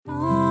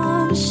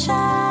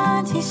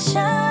Shanti,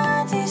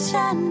 Shanti,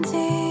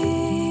 Shanti.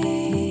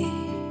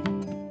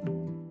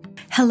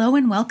 Hello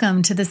and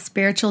welcome to the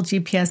Spiritual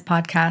GPS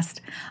podcast.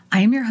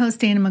 I am your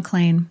host, Dana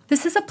McLean.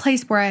 This is a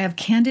place where I have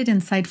candid,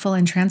 insightful,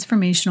 and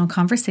transformational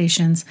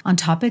conversations on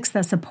topics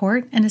that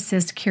support and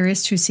assist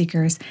curious truth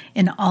seekers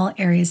in all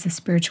areas of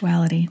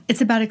spirituality.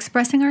 It's about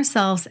expressing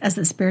ourselves as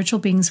the spiritual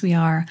beings we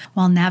are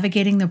while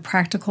navigating the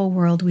practical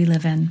world we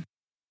live in.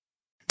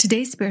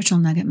 Today's spiritual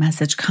nugget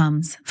message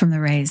comes from the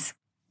Rays.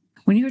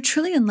 When you are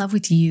truly in love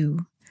with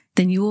you,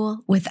 then you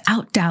will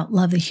without doubt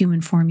love the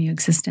human form you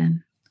exist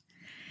in.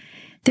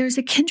 There is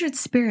a kindred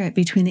spirit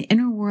between the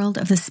inner world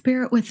of the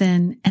spirit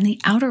within and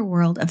the outer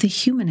world of the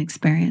human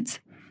experience.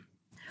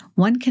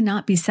 One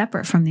cannot be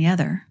separate from the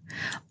other,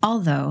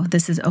 although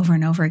this is over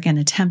and over again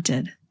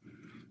attempted.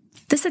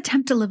 This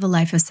attempt to live a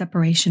life of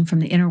separation from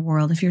the inner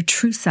world of your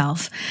true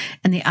self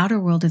and the outer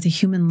world of the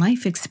human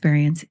life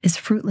experience is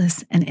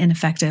fruitless and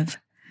ineffective.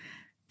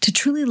 To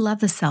truly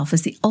love the self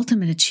is the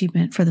ultimate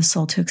achievement for the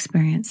soul to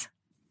experience.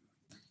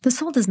 The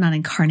soul does not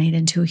incarnate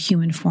into a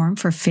human form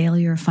for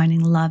failure of finding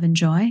love and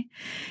joy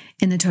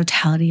in the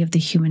totality of the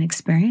human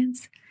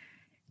experience.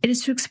 It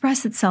is to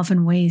express itself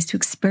in ways to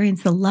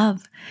experience the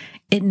love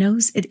it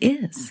knows it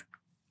is.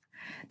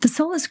 The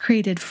soul is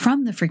created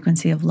from the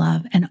frequency of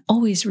love and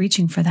always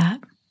reaching for that.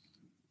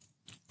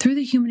 Through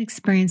the human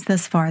experience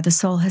thus far, the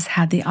soul has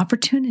had the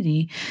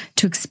opportunity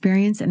to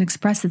experience and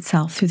express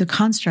itself through the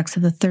constructs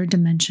of the third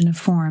dimension of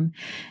form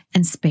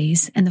and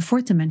space and the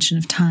fourth dimension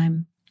of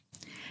time.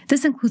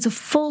 This includes a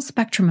full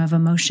spectrum of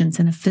emotions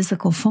in a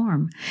physical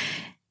form,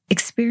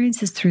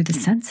 experiences through the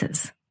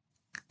senses.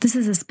 This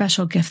is a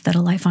special gift that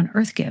a life on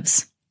earth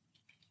gives.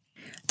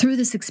 Through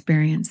this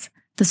experience,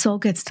 the soul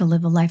gets to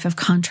live a life of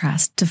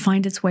contrast to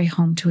find its way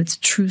home to its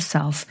true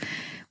self,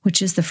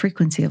 which is the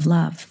frequency of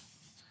love.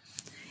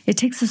 It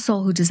takes a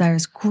soul who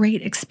desires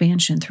great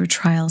expansion through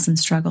trials and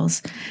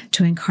struggles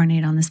to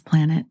incarnate on this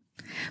planet.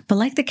 But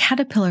like the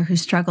caterpillar who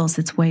struggles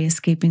its way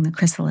escaping the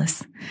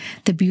chrysalis,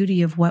 the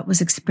beauty of what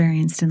was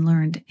experienced and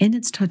learned in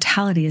its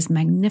totality is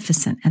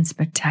magnificent and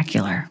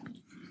spectacular.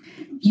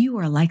 You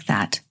are like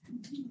that.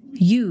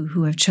 You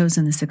who have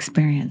chosen this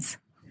experience.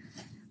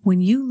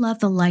 When you love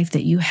the life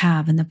that you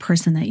have and the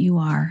person that you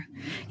are,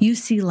 you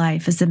see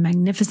life as a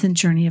magnificent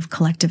journey of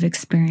collective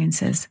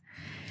experiences.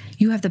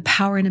 You have the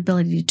power and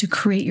ability to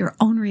create your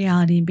own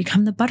reality and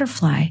become the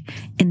butterfly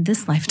in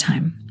this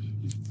lifetime.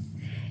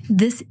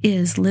 This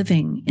is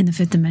living in the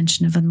fifth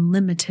dimension of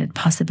unlimited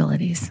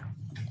possibilities.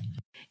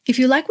 If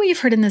you like what you've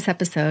heard in this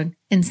episode,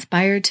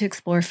 inspired to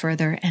explore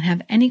further, and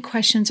have any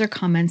questions or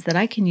comments that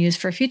I can use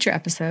for future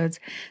episodes,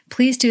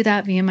 please do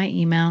that via my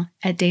email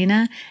at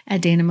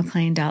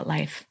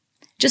dana@danamclean.life.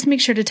 Just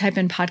make sure to type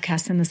in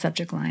podcast in the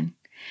subject line.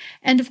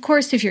 And of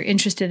course, if you're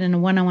interested in a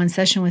one-on-one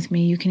session with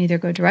me, you can either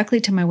go directly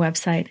to my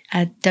website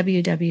at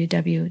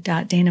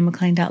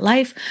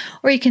www.danamclean.life,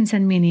 or you can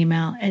send me an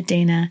email at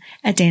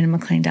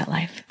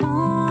dana@danamclean.life.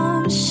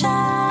 Om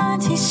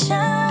Shanti,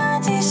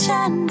 Shanti,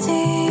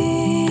 Shanti.